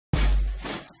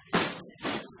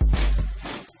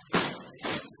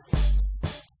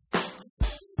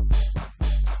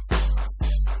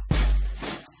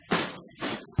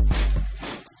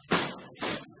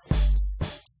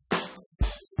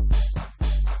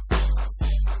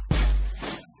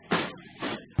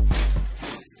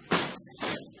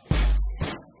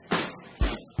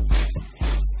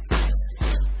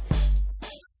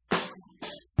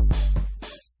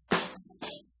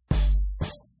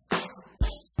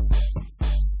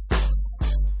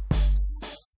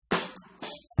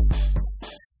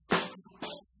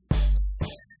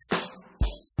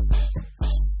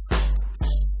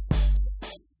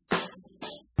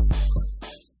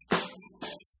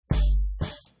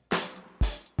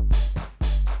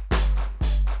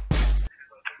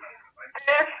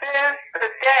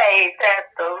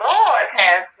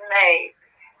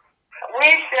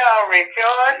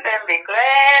and be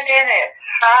glad in it.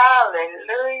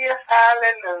 Hallelujah,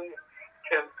 hallelujah.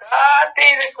 To God be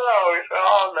the glory for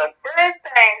all the good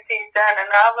things he's done in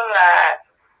our lives.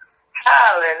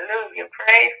 Hallelujah,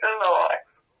 praise the Lord.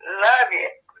 Love you.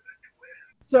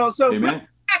 So Amen.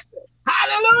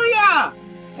 Hallelujah.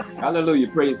 Hallelujah.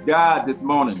 Praise God this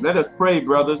morning. Let us pray,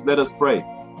 brothers. Let us pray.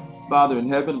 Father in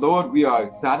heaven, Lord, we are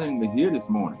excited to hear this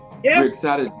morning. Yes. We're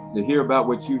excited to hear about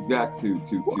what you've got to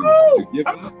give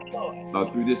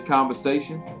us through this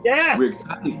conversation. Yes. We're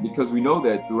excited because we know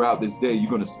that throughout this day, you're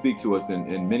going to speak to us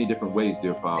in many different ways,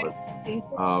 dear Father.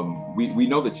 We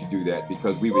know that you do that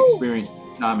because we've experienced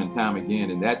time and time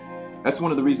again. And that's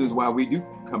one of the reasons why we do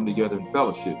come together in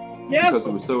fellowship. Yes. Because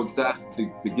we're so excited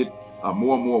to get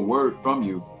more and more word from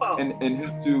you and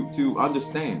help to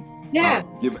understand. Yeah.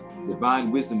 Give divine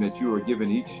wisdom that you are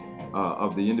giving each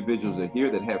of the individuals that are here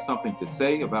that have something to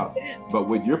say about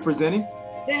what you're presenting.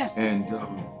 Yes. And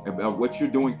about what you're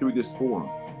doing through this forum.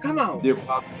 Come on. Dear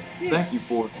Father, thank you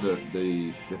for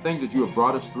the things that you have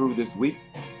brought us through this week.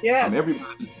 Yes.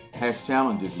 Everybody has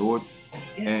challenges, Lord.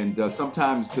 Yes. And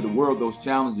sometimes to the world, those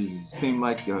challenges seem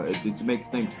like it just makes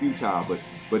things futile.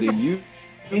 But in you,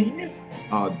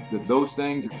 those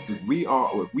things, we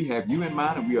have you in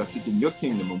mind, and we are seeking your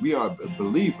kingdom, and we are a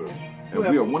believer, and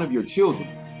we are one of your children.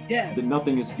 Yes. That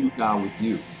nothing is futile with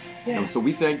you. Yeah. And so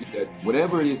we thank you that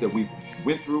whatever it is that we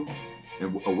went through,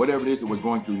 or whatever it is that we're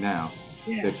going through now,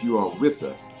 that you are with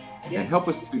us. And help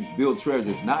us to build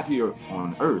treasures, not here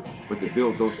on earth, but to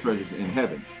build those treasures in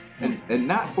heaven. And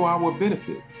not for our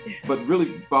benefit, but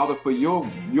really, Father, for your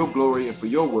glory and for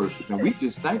your worship. And we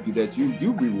just thank you that you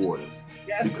do reward us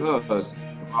because of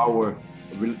our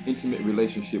intimate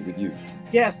relationship with you.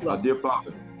 Yes, Lord. Dear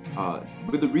Father,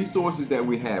 with the resources that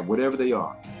we have, whatever they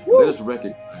are, let us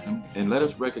recognize them, and let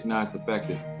us recognize the fact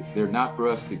that they're not for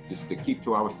us to just to keep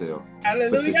to ourselves.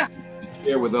 Hallelujah. But to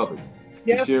share with others,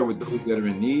 to share with those that are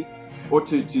in need, or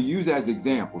to use as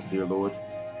examples, dear Lord,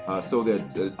 so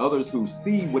that others who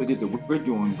see what it is that we're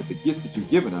doing with the gifts that you've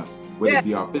given us, whether it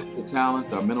be our physical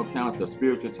talents, our mental talents, our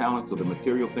spiritual talents, or the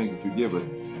material things that you give us,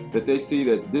 that they see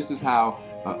that this is how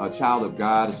a child of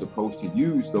God is supposed to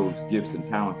use those gifts and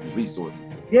talents and resources.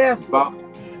 Yes. Father,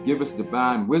 give us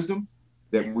divine wisdom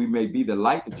that we may be the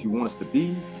light that you want us to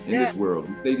be in this world.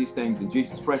 We say these things in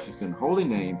Jesus' precious and holy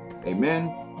name.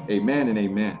 Amen, amen, and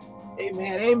amen.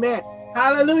 Amen, amen.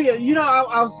 Hallelujah. You know,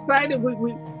 I was excited.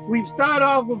 We've started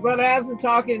off with Brother Aslan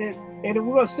talking, and we're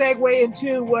going to segue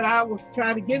into what I was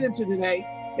trying to get into today.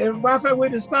 And matter of fact,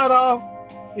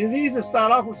 it's easy to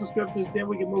start off with some scriptures, then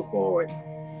we can move forward.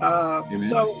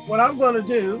 So what I'm going to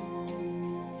do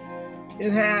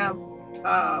is have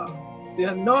the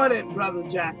anointed Brother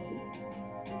Jackson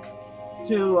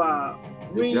to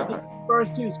read the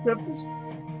first two scriptures.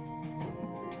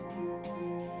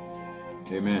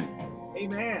 Amen.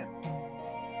 Amen.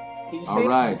 All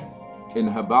right. In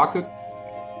Habakkuk,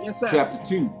 chapter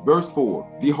 2, verse 4.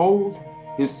 Behold,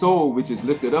 his soul which is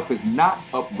lifted up is not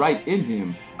upright in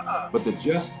him, but the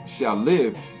just shall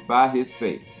live by his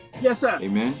faith. Yes, sir.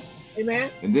 Amen.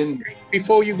 Amen. And then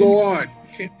before you go on,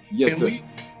 can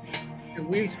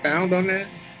we expound on that?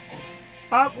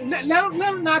 Let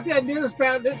them knock that then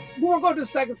expound. We'll go to the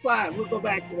second slide. We'll go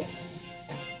back to that.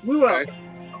 We will. Right.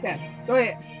 Okay, go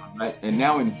ahead. Right. And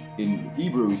now in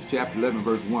Hebrews chapter 11,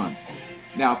 verse 1.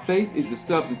 Now faith is the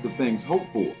substance of things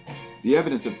hoped for, the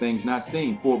evidence of things not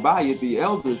seen. For by it the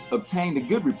elders obtained a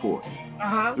good report.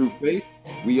 Through faith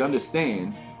we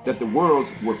understand that the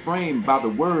worlds were framed by the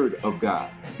word of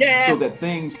God, so that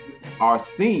things are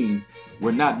seen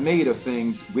were not made of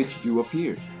things which do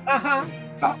appear.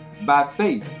 By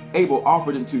faith Abel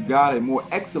offered unto God a more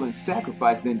excellent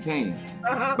sacrifice than Cain,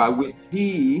 by which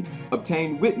he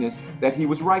obtained witness that he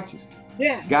was righteous,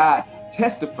 God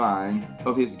testifying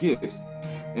of his gifts,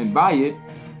 and by it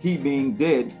he being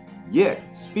dead yet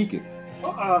speaketh.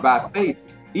 By faith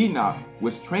Enoch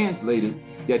was translated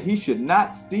that he should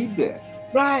not see death,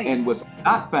 and was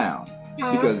not found,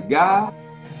 because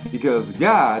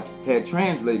God had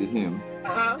translated him.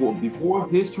 For before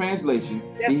his translation,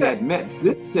 he had met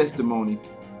this testimony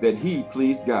that he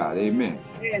pleased God. Amen.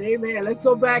 Amen. Let's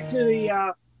go back to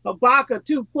the Habakkuk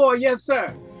 2:4. Yes,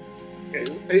 sir.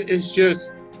 It's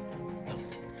just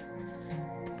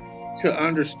to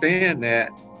understand that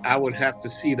I would have to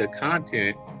see the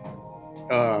content.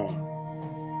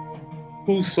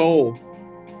 Whose soul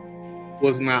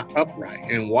was not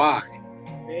upright and why?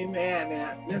 Amen.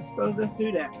 Now, let's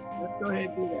do that. Let's go ahead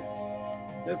and do that.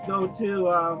 Let's go to,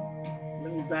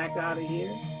 let me back out of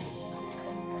here.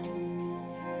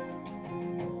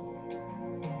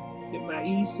 Get my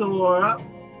eSword up.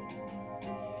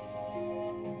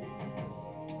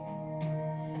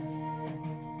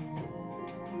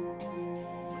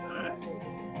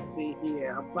 see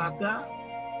here, Habakkuk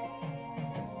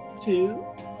 2.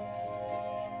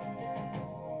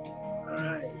 All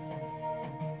right.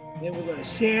 Then we're going to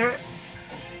share it.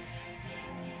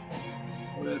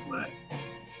 Where's my,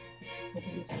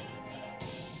 open this up.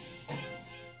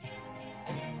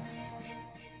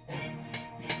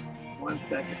 One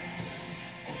second.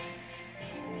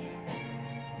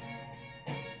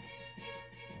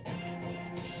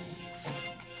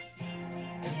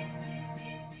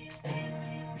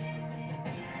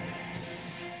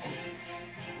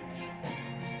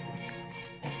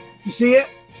 You see it?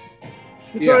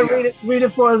 So go ahead and read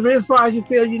it for us. Read as far as you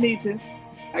feel you need to.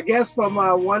 I guess from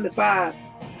 1 to 5.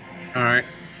 All right.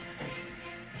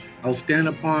 I'll stand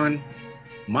upon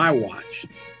my watch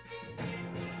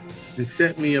and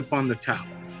set me upon the tower,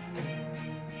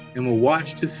 and will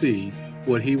watch to see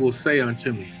what he will say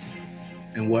unto me,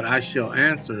 and what I shall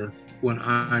answer when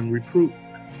I'm reproved.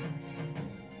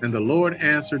 And the Lord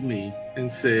answered me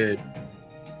and said,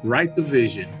 write the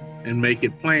vision and make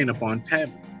it plain upon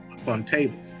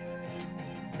tables,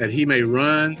 that he may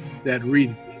run that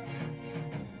readeth it.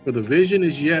 For the vision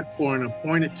is yet for an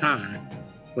appointed time,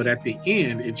 but at the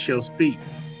end it shall speak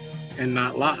and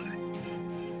not lie.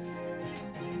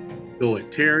 Though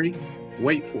it tarry,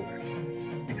 wait for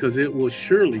it, because it will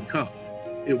surely come,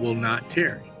 it will not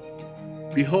tarry.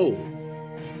 Behold,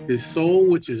 his soul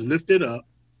which is lifted up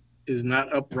is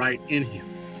not upright in him,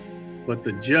 but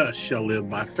the just shall live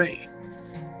by faith.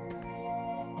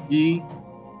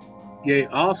 Yea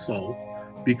also,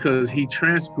 because he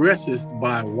transgresseth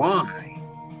by wine,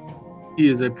 he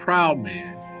is a proud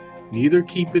man, neither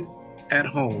keepeth at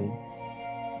home,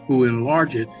 who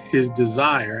enlargeth his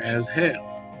desire as hell,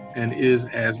 and is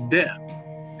as death,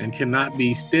 and cannot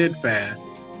be steadfast,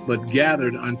 but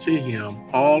gathered unto him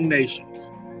all nations,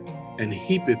 and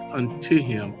heapeth unto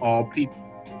him all people.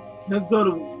 Let's go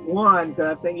to 1,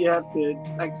 because I think you have to,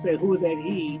 like I said, who is that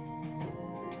he?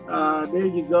 There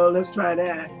you go. Let's try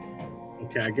that.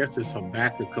 Okay, I guess it's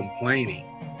Habakkuk complaining.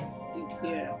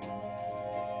 Yeah.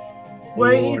 Oh,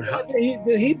 Well, Lord,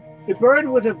 the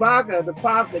burden with Habakkuk, the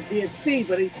prophet, did see,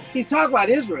 but he's talking about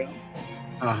Israel.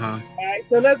 Uh-huh. All right,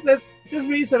 so let's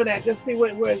read some of that. Just see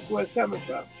where it's coming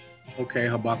from. Okay,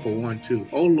 Habakkuk 1:2.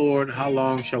 O Lord, how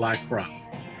long shall I cry,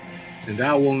 and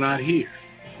thou wilt not hear?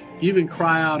 Even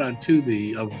cry out unto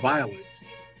thee of violence,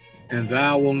 and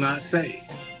thou wilt not save.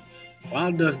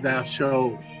 Why dost thou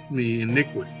show me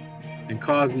iniquity, and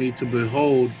cause me to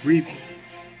behold grievance?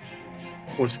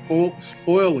 For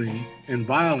spoiling and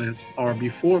violence are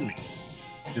before me,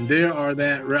 and there are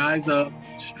that rise up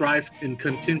strife and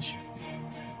contention.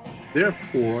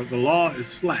 Therefore the law is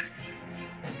slack,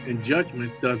 and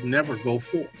judgment doth never go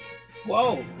forth.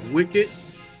 Whoa. Wicked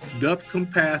doth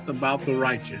compass about the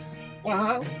righteous.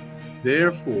 Uh-huh.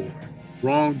 Therefore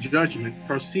wrong judgment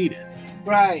proceedeth.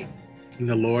 Right. And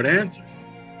the Lord answered,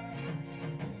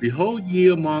 behold ye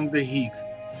among the heathen,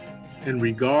 and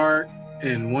regard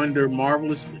and wonder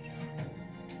marvelously.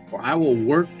 For I will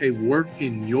work a work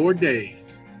in your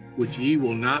days, which ye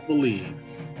will not believe,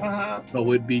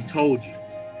 though it be told you.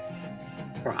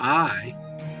 For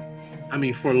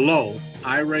lo,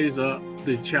 I raise up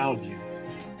the Chaldeans,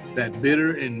 that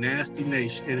bitter and nasty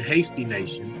nation and hasty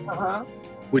nation,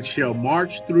 which shall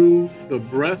march through the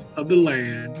breadth of the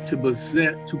land to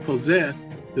possess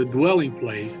the dwelling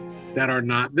place that are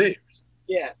not theirs.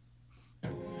 Yes.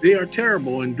 They are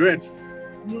terrible and dreadful.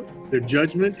 Their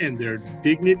judgment and their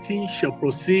dignity shall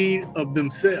proceed of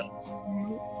themselves.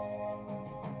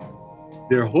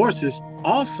 Their horses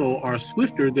also are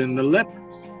swifter than the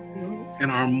leopards,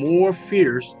 and are more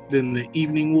fierce than the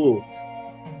evening wolves.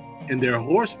 And their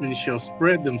horsemen shall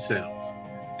spread themselves,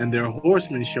 and their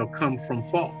horsemen shall come from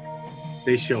far.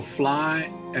 They shall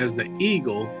fly as the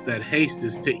eagle that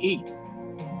hasteth to eat.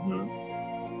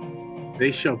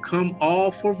 They shall come all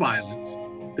for violence.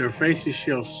 Their faces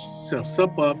shall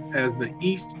sup up as the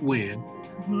east wind,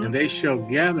 and they shall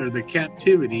gather the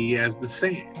captivity as the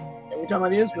sand. And we're talking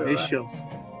about Israel.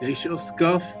 They shall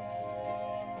scoff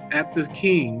at the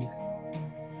kings,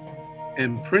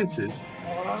 and princes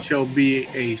shall be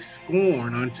a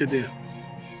scorn unto them.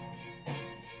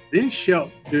 Then shall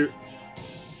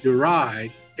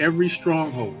deride every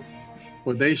stronghold,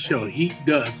 for they shall heap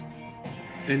dust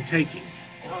and take it.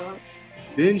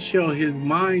 Then shall his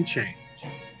mind change,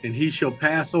 and he shall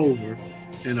pass over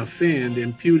and offend,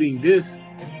 imputing this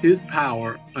his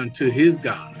power unto his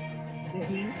God.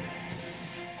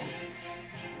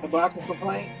 Habakkuk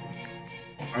complaint.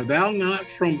 Art thou not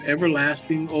from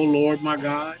everlasting, O Lord my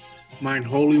God, mine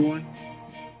Holy One?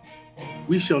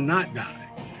 We shall not die,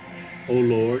 O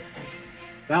Lord.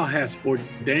 Thou hast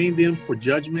ordained them for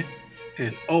judgment,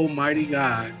 and Almighty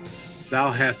God,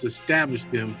 thou hast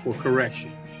established them for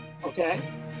correction. Okay.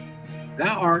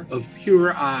 Thou art of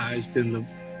purer eyes than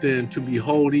to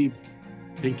behold evil,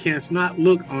 and canst not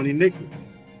look on iniquity.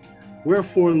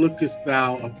 Wherefore lookest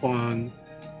thou upon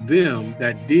them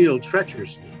that deal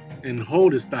treacherously, and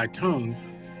holdest thy tongue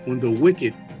when the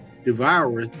wicked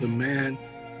devoureth the man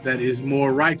that is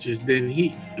more righteous than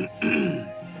he?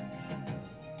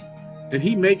 And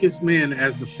he maketh men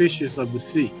as the fishes of the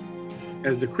sea,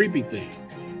 as the creepy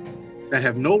things, that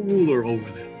have no ruler over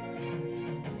them.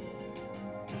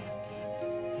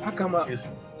 I'll come up. Yes.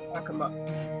 I'll come up.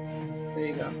 There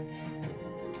you go.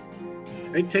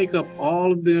 They take up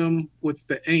all of them with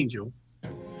the angel.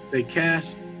 They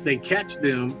catch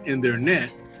them in their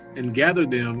net and gather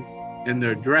them in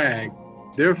their drag.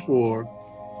 Therefore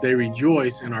they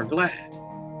rejoice and are glad.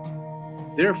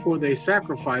 Therefore they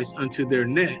sacrifice unto their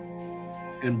net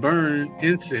and burn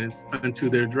incense unto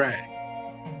their drag.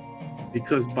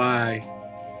 Because by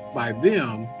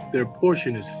them their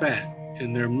portion is fat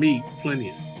and their meat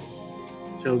plenteous.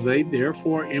 Shall they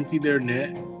therefore empty their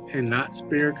net and not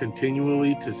spare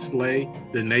continually to slay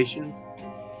the nations?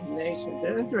 Nations.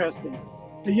 That's interesting.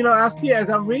 But, you know, I still, as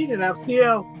I'm reading, I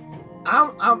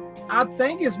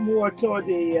think it's more toward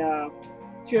the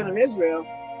children of Israel,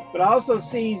 but I also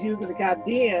see he's using the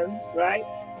Chaldeans, right?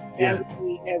 Yeah.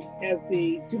 As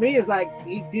the to me, it's like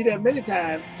he did that many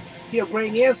times. He'll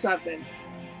bring in something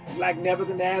like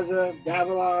Nebuchadnezzar,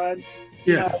 Babylon,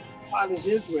 Yeah. punish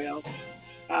Israel.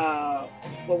 But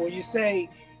when you say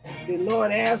the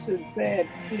Lord answered and said,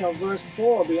 you know, verse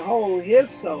 4, behold, his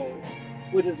soul,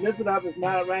 which is lifted up, is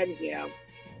not right in him,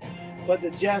 but the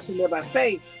just shall live by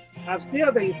faith. I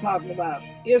still think he's talking about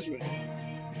Israel.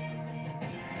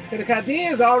 Because the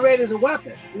Chaldeans already is a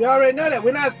weapon. We already know that.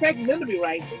 We're not expecting them to be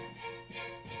righteous.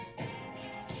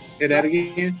 Say that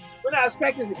again? We're not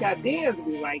expecting the Chaldeans to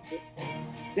be righteous.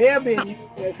 They're being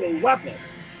used as a weapon.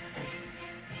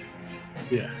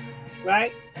 Yeah.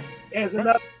 Right? As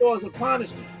another source of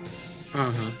punishment.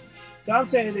 Uh-huh. So I'm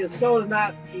saying his soul is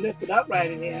not lifted up right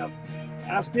in him.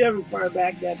 I'm still referring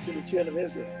back that to the children of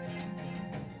Israel.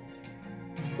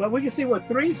 But we can see what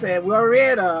 3 said. We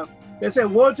already read, they said,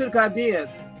 woe to the Chaldeans,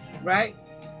 right?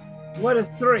 What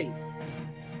is 3?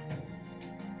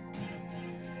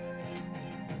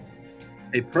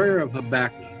 A prayer of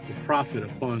Habakkuk, the prophet,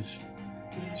 upon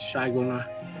Shiglonath.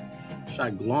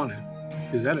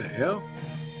 Is that an L?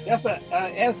 That's a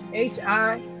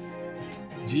S-H-I.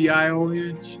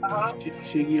 G-I-O-N?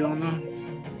 Shigiono?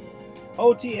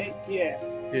 O-T-A, yeah.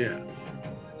 Yeah.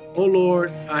 O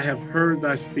Lord, I have heard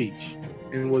thy speech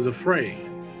and was afraid.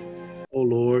 O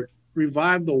Lord,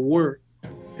 revive the work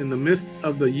in the midst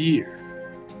of the year.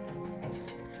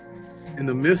 In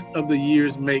the midst of the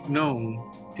years make known,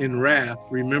 in wrath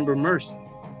remember mercy.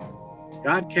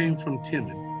 God came from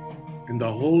Timon, and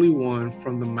the Holy One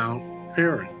from the Mount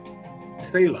Paran,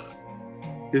 Selah.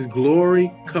 His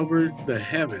glory covered the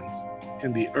heavens,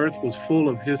 and the earth was full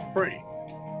of his praise.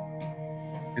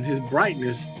 And his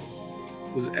brightness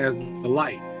was as the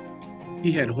light.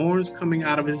 He had horns coming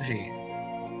out of his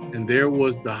hand, and there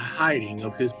was the hiding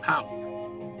of his power.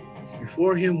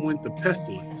 Before him went the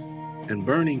pestilence, and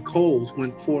burning coals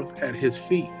went forth at his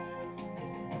feet.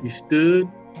 He stood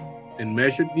and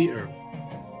measured the earth.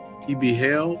 He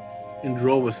beheld and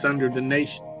drove asunder the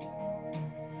nations,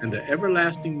 and the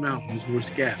everlasting mountains were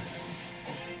scattered.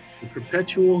 The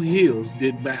perpetual hills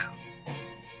did bow.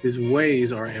 His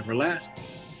ways are everlasting.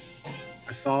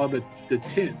 I saw the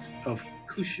tents of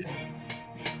Cushan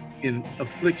in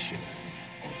affliction,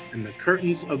 and the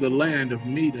curtains of the land of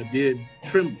Media did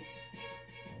tremble.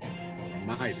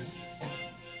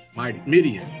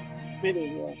 Midian.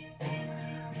 Yeah.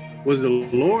 Was the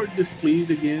Lord displeased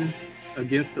again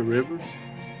against the rivers?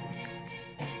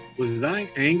 Was thine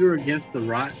anger against the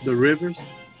rivers?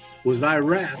 Was thy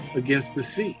wrath against the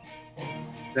sea?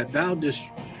 That thou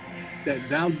didst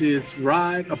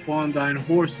ride upon thine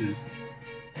horses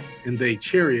in thy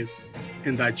chariots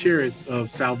of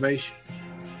salvation.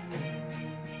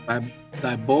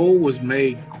 Thy bow was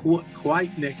made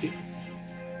quite naked,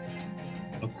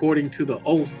 according to the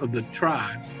oath of the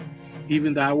tribes,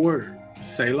 even thy word,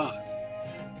 Selah.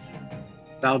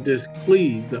 Thou didst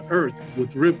cleave the earth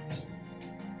with rivers.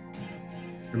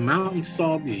 The mountains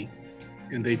saw thee,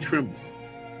 and they trembled.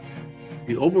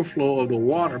 The overflow of the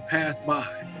water passed by.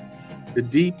 The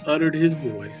deep uttered his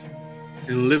voice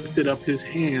and lifted up his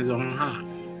hands on high.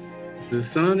 The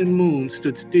sun and moon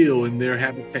stood still in their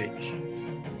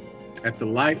habitation. At the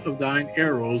light of thine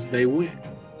arrows they went,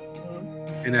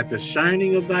 and at the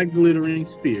shining of thy glittering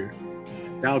spear,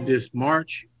 thou didst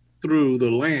march through the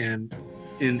land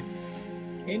in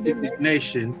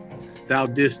indignation. Thou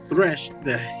didst thresh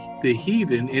the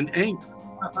heathen in anger.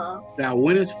 Thou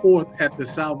wentest forth at the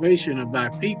salvation of thy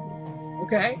people.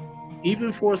 Okay.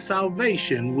 Even for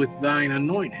salvation with thine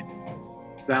anointed.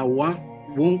 Thou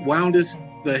woundest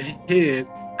the head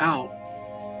out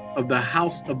of the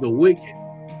house of the wicked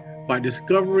by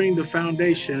discovering the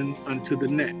foundation unto the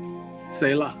neck.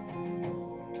 Selah.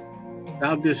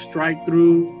 Thou didst strike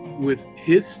through with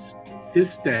his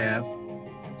staves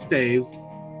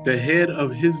the head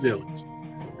of his village.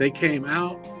 They came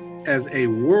out as a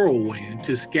whirlwind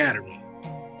to scatter me.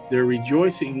 Their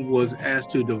rejoicing was as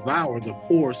to devour the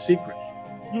poor secretly.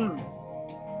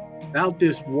 Thou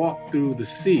didst walk through the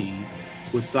sea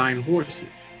with thine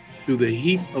horses, through the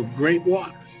heap of great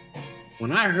waters.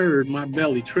 When I heard, my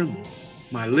belly trembled,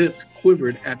 my lips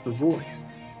quivered at the voice.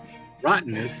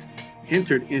 Rottenness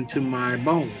entered into my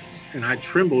bones, and I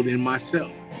trembled in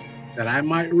myself, that I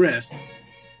might rest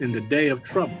in the day of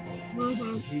trouble.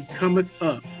 He cometh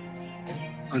up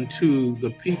unto the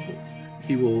people.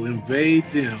 He will invade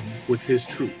them with his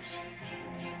troops.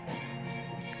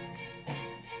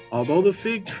 Although the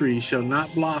fig tree shall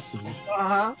not blossom,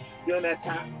 during that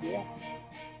time,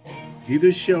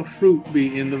 neither shall fruit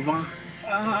be in the vine.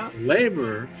 The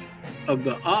labor of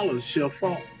the olives shall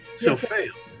fail,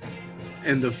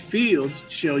 and the fields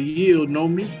shall yield no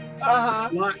meat.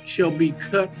 Flock shall be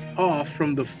cut off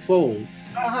from the fold,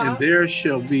 and there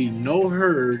shall be no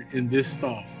herd in the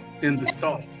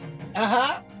stalls.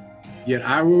 Yet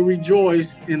I will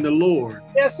rejoice in the Lord.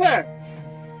 Yes, sir.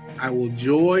 I will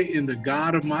joy in the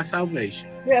God of my salvation.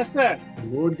 Yes, sir. The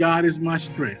Lord God is my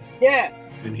strength.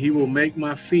 Yes. And he will make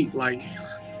my feet like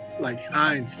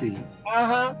hinds' feet.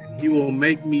 And he will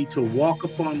make me to walk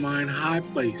upon mine high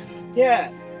places.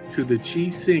 Yes. To the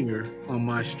chief singer on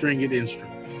my stringed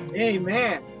instruments.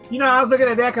 Amen. You know, I was looking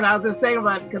at that because I was just thinking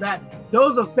about it, because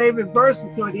those are favorite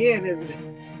verses toward the end, isn't it?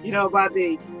 You know, about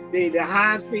the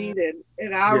hind feet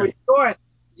and I rejoice.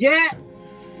 Yet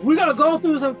we're gonna go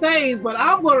through some things, but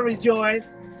I'm gonna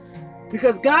rejoice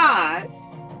because God,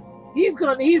 He's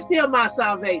still my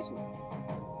salvation,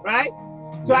 right?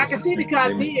 So I can see the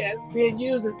Chaldeans being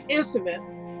used as instruments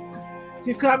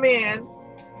to come in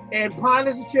and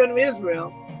punish the children of Israel,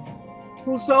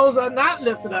 whose souls are not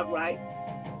lifted up right.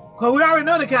 Because we already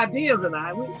know the Chaldeans are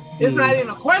not. It's not even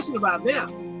a question about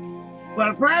them. But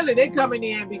apparently they're coming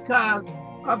in because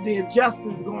of the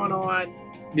injustice going on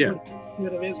with the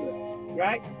children of Israel,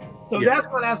 right? So that's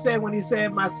what I said when he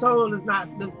said, "My soul is not,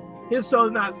 his soul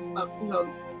is not,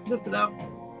 lifted up."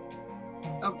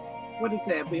 What he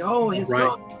said, "Behold, his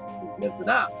soul is lifted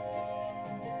up.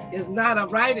 It's not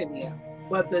upright in him,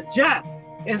 but the just."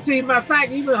 And see, matter of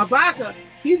fact, even Habakkuk,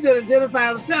 he's been identifying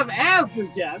himself as the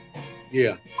just.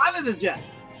 Yeah. One of the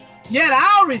just. Yet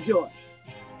I'll rejoice.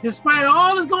 Despite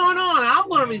all that's going on, I'm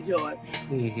going to rejoice.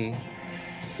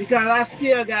 Because I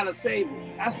still got a Savior.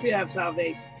 I still have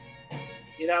salvation.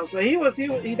 You know, so that was he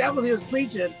was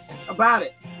preaching about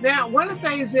it. Now, one of the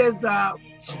things is, I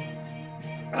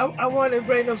want to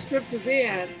bring those scriptures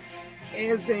in,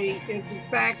 is the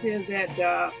fact is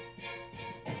that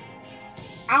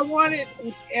I wanted,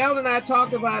 Elder and I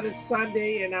talked about it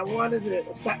Sunday, and I wanted to,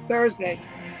 Thursday,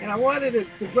 and I wanted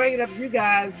to bring it up to you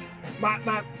guys.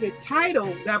 The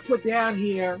title that I put down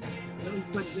here, let me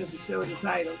put this to show the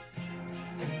title.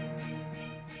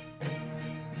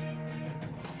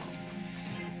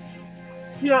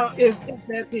 You know, it's that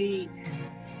can't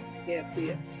see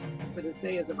it, but the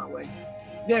thing is in my way.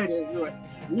 There it is, right.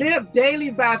 Live daily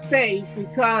by faith,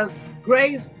 because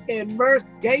grace and mercy,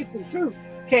 grace and truth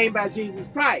came by Jesus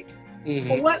Christ.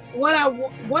 But one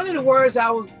of the words I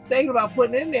was thinking about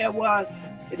putting in there was,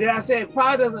 that I said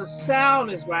probably doesn't sound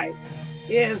as right,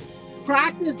 is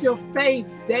practice your faith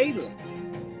daily.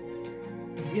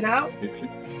 You know,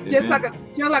 just like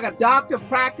a doctor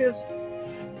practice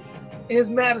his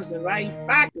medicine, right? He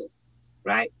practice,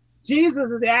 right?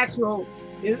 Jesus is the actual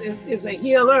is a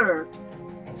healer.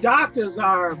 Doctors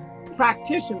are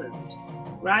practitioners,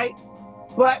 right?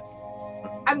 But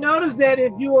I noticed that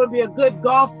if you want to be a good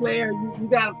golf player, you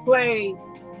got to play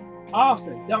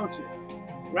often, don't you?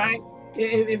 Right?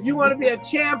 If you want to be a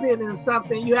champion in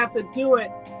something, you have to do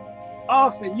it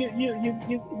often. You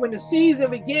when the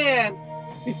season began,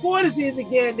 before the season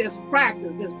began, there's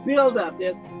practice, there's build up,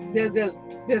 there's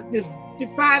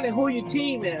defining who your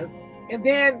team is, and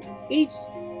then each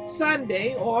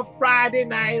Sunday or Friday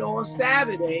night or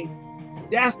Saturday,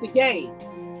 that's the game.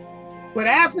 But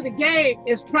after the game,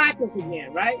 it's practice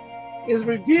again, right? It's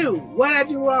review. What I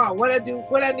do wrong, what I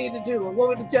need to do, and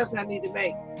what adjustment I need to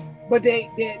make. But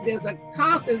there's a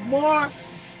constant, more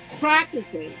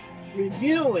practicing,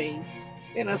 reviewing,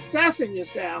 and assessing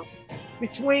yourself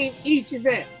between each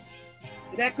event.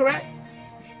 Is that correct?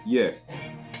 Yes.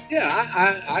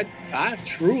 Yeah, I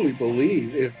truly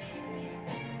believe if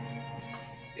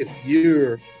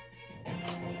you're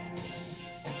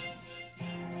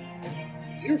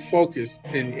focused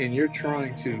and you're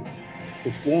trying to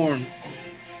perform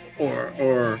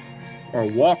or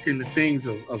walk in the things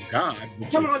of God,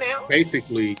 which Come is on now.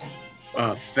 basically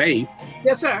faith.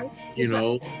 Yes, sir. You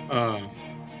know,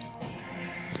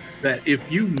 that if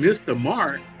you miss the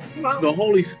mark, the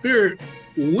Holy Spirit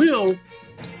will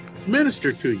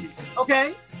minister to you.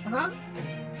 Okay. I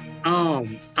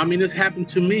mean, this happened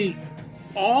to me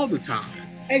all the time.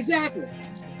 Exactly.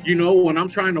 You know, when I'm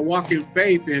trying to walk in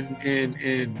faith and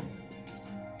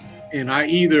I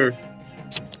either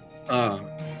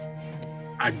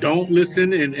I don't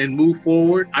listen and move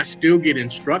forward, I still get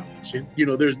instruction. You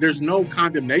know, there's no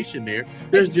condemnation there.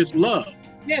 There's just love.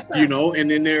 Yes, sir. You know, and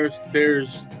then there's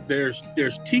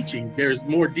teaching. There's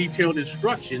more detailed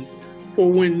instructions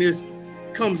for when this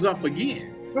comes up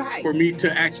again. Right. For me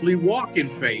to actually walk in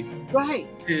faith. Right.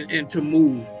 And to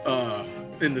move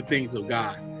in the things of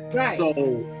God. Right.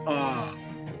 So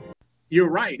you're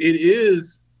right. It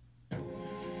is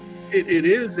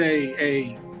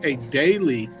a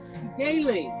daily.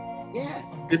 Daily. Yes.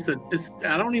 It's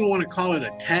I don't even want to call it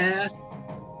a task.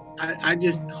 I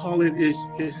just call it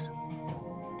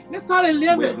let's call it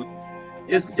living.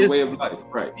 It's a way of life,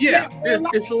 right? Yeah,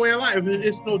 it's a way of life.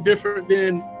 It's no different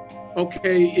than,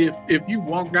 okay, if you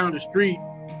walk down the street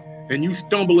and you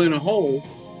stumble in a hole,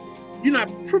 you're not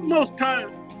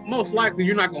most likely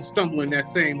you're not gonna stumble in that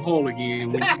same hole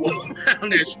again when you walk down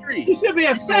that street. You should be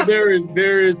assessed. So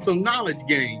there is some knowledge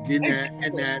gained in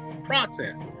that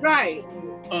process. Right.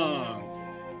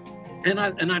 And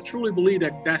I truly believe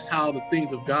that that's how the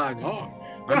things of God are.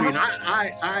 I mean,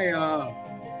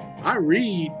 I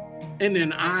read, and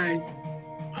then I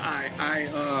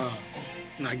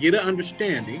get an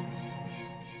understanding,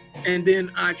 and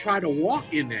then I try to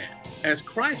walk in that as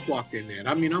Christ walked in that.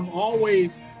 I mean, I'm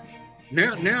always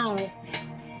now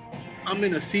I'm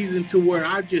in a season to where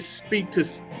I just speak to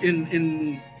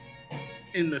in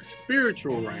the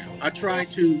spiritual realm. I try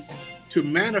to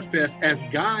manifest as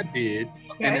God did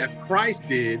and as Christ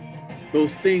did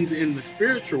those things in the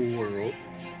spiritual world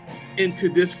into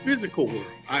this physical world.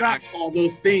 I call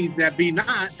those things that be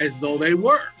not as though they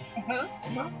were.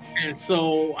 And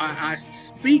so I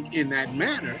speak in that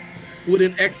manner with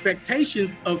an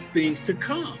expectations of things to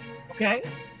come. Okay.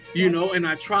 You know, and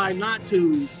I try not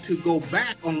to go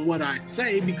back on what I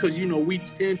say, because, you know, we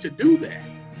tend to do that.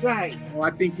 Right. So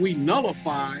I think we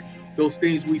nullify those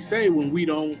things we say when we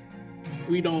don't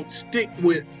stick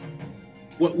with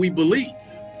what we believe.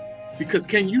 Because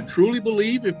can you truly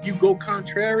believe if you go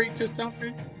contrary to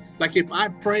something? Like if I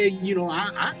pray, you know,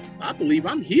 I believe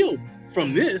I'm healed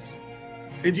from this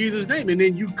in Jesus' name, and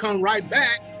then you come right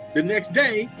back the next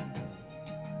day,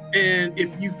 and if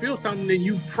you feel something, then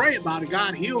you pray about it,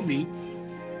 God heal me,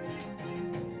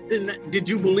 then did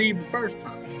you believe the first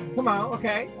time? Come on,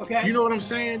 okay. You know what I'm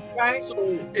saying? Right.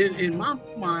 So in my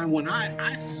mind, when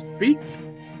I speak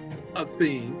a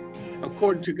thing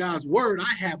according to God's word,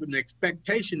 I have an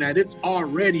expectation that it's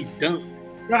already done.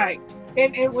 Right.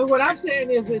 And what I'm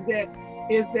saying is that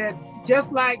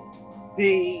just like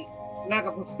a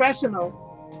professional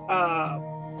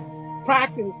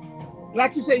practice,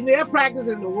 like you say, they'll practice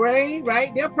in the rain,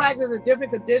 right? They'll practice in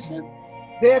different conditions.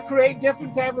 They'll create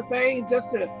different type of things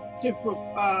just to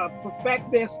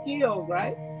perfect their skills,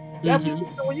 right? That's what you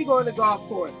do when you go in the golf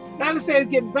course. Not to say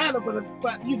it's getting better, but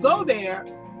you go there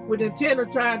with the intent of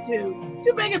trying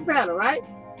to make it better, right?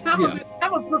 I'm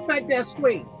gonna perfect that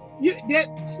swing.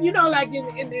 You know, like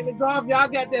in the golf, y'all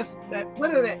got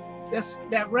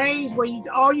that range where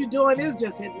all you doing is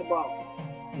just hitting the ball,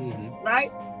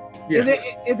 right? Yeah.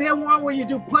 Is there one where you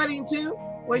do putting too,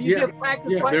 where you just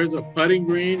practice? Yeah, there's a putting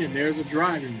green and there's a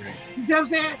driving range. You know what I'm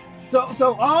saying?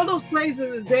 So all those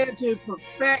places is there to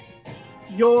perfect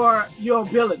your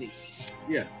ability.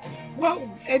 Yeah. Well,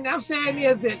 and I'm saying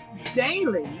is that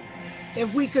daily,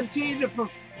 if we continue to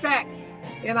perfect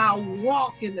in our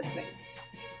walk in the faith,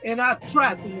 and our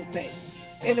trust in the faith,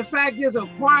 and the fact is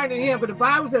acquiring in Him, but the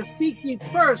Bible says, "Seek ye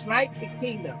first," right, the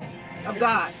kingdom of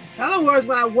God. In other words,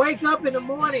 when I wake up in the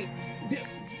morning,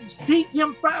 seek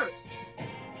Him first,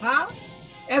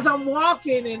 as I'm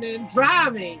walking and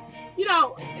driving, you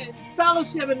know,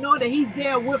 fellowship and know that He's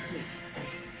there with me,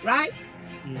 right?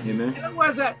 Amen. In other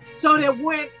words, so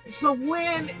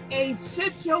when a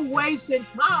situation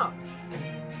comes,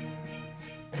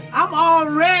 I'm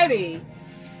already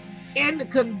in the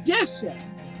condition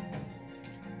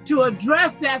to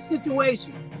address that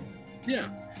situation. Yeah.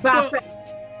 By faith.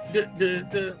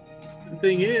 the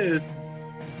thing is,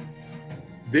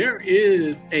 there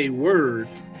is a word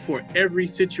for every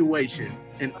situation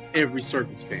and every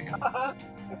circumstance.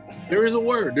 There is a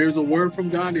word. There's a word from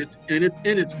God. It's in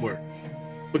its word.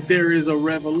 But there is a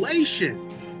revelation.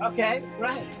 Okay,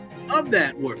 right. Of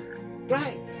that word.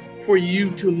 Right. For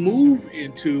you to move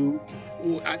into,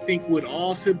 I think, with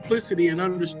all simplicity and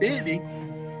understanding,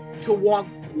 to walk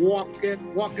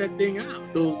that thing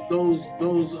out.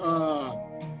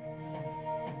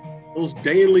 Those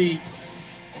daily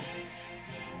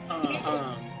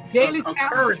daily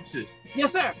occurrences.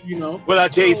 Yes, sir. You know. Well, I'll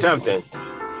tell you something.